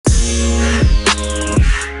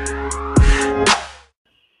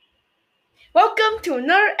to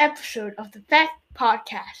another episode of the Fact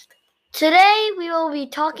Podcast. Today we will be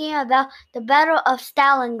talking about the Battle of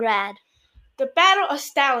Stalingrad. The Battle of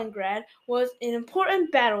Stalingrad was an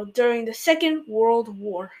important battle during the Second World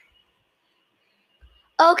War.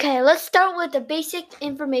 Okay, let's start with the basic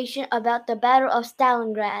information about the Battle of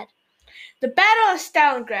Stalingrad. The Battle of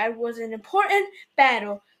Stalingrad was an important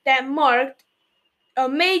battle that marked a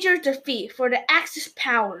major defeat for the Axis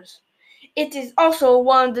powers. It is also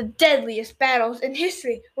one of the deadliest battles in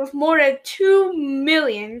history, with more than 2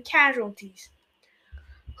 million casualties.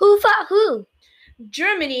 Who fought who?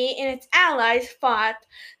 Germany and its allies fought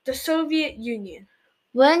the Soviet Union.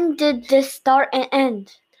 When did this start and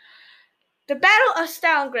end? The Battle of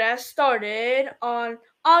Stalingrad started on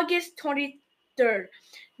August 23rd,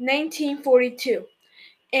 1942,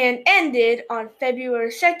 and ended on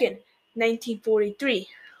February 2nd, 1943.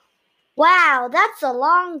 Wow, that's a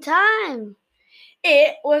long time.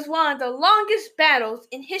 It was one of the longest battles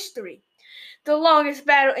in history. The longest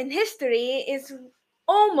battle in history is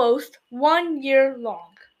almost 1 year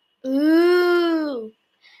long. Ooh,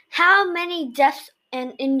 how many deaths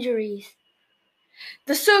and injuries?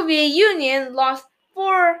 The Soviet Union lost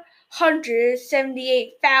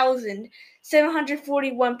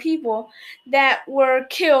 478,741 people that were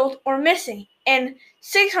killed or missing, and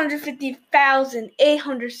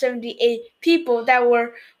 650,878 people that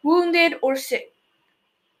were wounded or sick.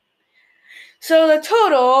 So the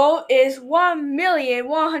total is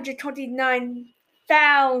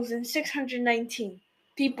 1,129,619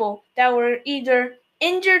 people that were either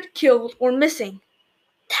injured, killed, or missing.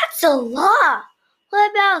 That's a lot.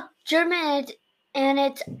 What about Germany and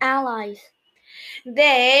its allies?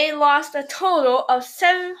 They lost a total of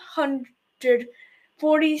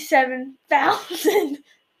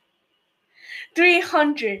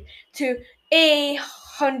 747,300 to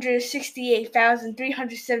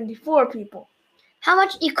 868,374 people. How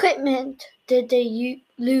much equipment did they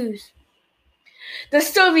lose? The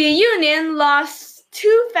Soviet Union lost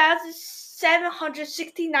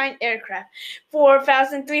 2,769 aircraft,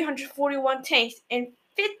 4,341 tanks, and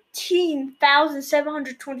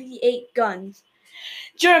 15,728 guns.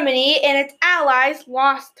 Germany and its allies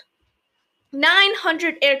lost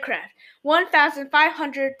 900 aircraft,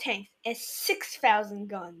 1,500 tanks, and 6,000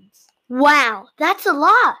 guns. Wow, that's a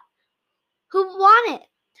lot. Who won it?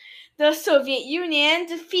 The Soviet Union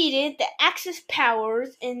defeated the Axis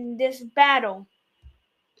powers in this battle.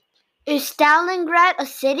 Is Stalingrad a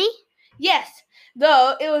city? Yes,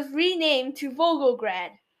 though it was renamed to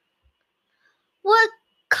Volgograd. What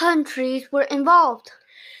countries were involved?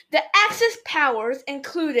 The Axis powers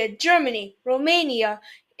included Germany, Romania,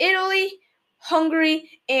 Italy,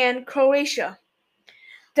 Hungary, and Croatia.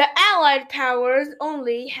 The Allied powers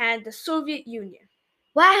only had the Soviet Union.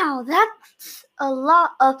 Wow, that's a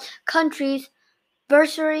lot of countries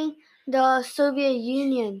versus the Soviet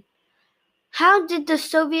Union. How did the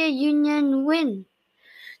Soviet Union win?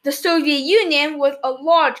 The Soviet Union was a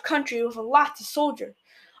large country with lots of soldiers.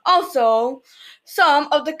 Also, some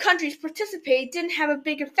of the countries participating didn't have a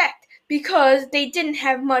big effect because they didn't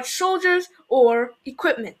have much soldiers or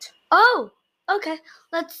equipment. Oh, okay.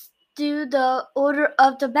 Let's do the order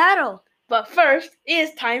of the battle. But first, it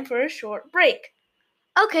is time for a short break.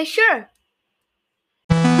 Okay, sure.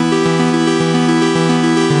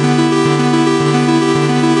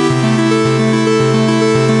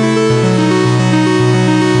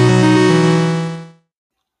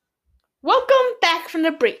 Welcome back from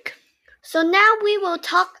the break. So now we will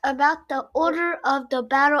talk about the order of the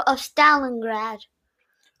Battle of Stalingrad.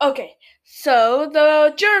 Okay, so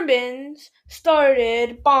the Germans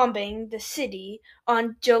started bombing the city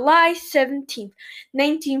on July 17th,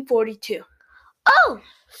 1942. Oh,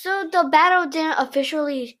 so the battle didn't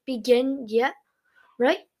officially begin yet,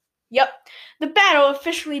 right? Yep, the battle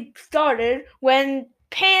officially started when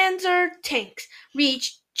Panzer tanks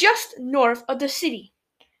reached just north of the city.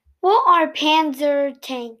 What are Panzer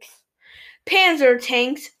tanks? Panzer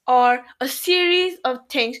tanks are a series of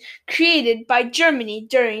tanks created by Germany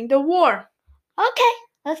during the war. Okay,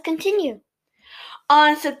 let's continue.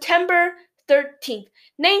 On September 13th,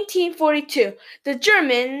 1942, the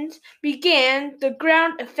Germans began the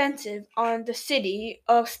ground offensive on the city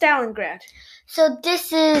of Stalingrad. So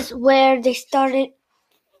this is where they started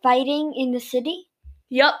fighting in the city?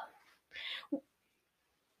 Yup.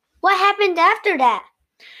 What happened after that?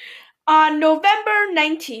 On November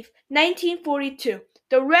 19th, 1942,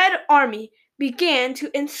 the Red Army began to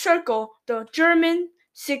encircle the German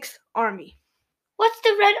Sixth Army. What's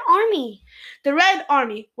the Red Army? The Red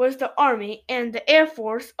Army was the army and the air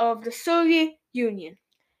force of the Soviet Union.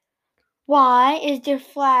 Why is their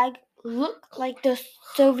flag look like the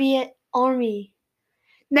Soviet Army?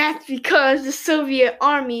 That's because the Soviet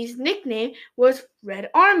Army's nickname was Red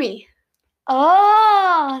Army.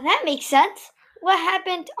 Oh, that makes sense. What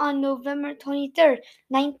happened on November 23rd,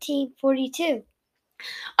 1942?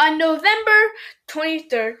 On November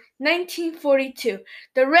 23rd, 1942,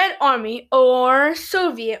 the Red Army, or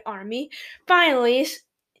Soviet Army, finally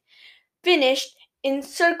finished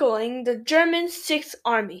encircling the German Sixth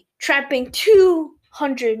Army, trapping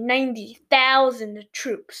 290,000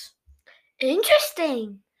 troops.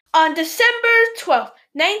 Interesting. On December 12,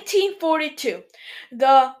 1942,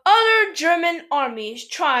 the other German armies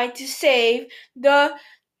tried to save the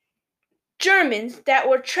Germans that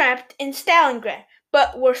were trapped in Stalingrad,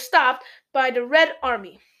 but were stopped by the Red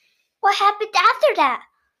Army. What happened after that?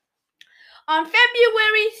 On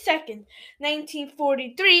February 2nd,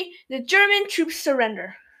 1943, the German troops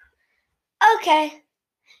surrendered. Okay,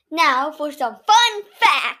 now for some fun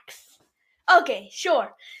facts. Okay,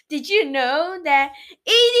 sure. Did you know that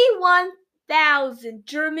 81,000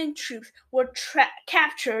 German troops were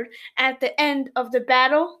captured at the end of the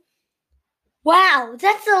battle? Wow,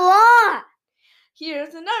 that's a lot.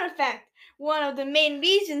 Here's another fact. One of the main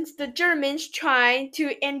reasons the Germans tried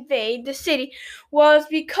to invade the city was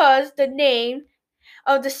because the name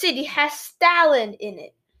of the city has Stalin in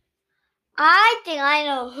it. I think I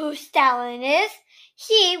know who Stalin is.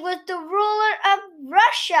 He was the ruler of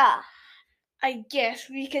Russia. I guess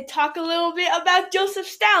we could talk a little bit about Joseph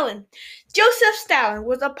Stalin. Joseph Stalin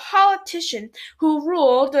was a politician who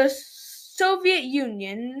ruled the Soviet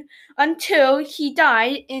Union until he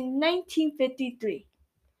died in 1953.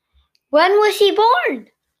 When was he born?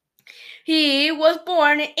 He was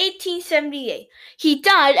born in 1878. He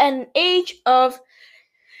died at an age of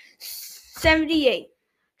 78.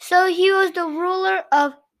 So he was the ruler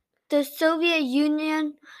of the Soviet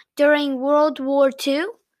Union during World War II?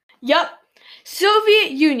 Yup.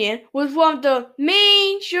 Soviet Union was one of the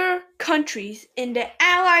major countries in the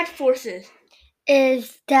Allied forces.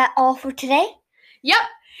 Is that all for today? Yup.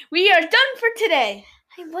 We are done for today.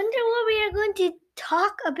 I wonder what we are going to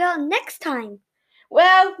talk about next time.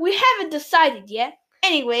 Well, we haven't decided yet.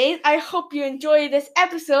 Anyways, I hope you enjoyed this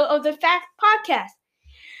episode of the Fact Podcast.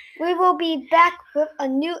 We will be back with a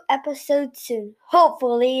new episode soon.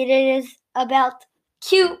 Hopefully, it is about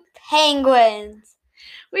cute penguins.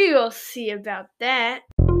 We will see about that.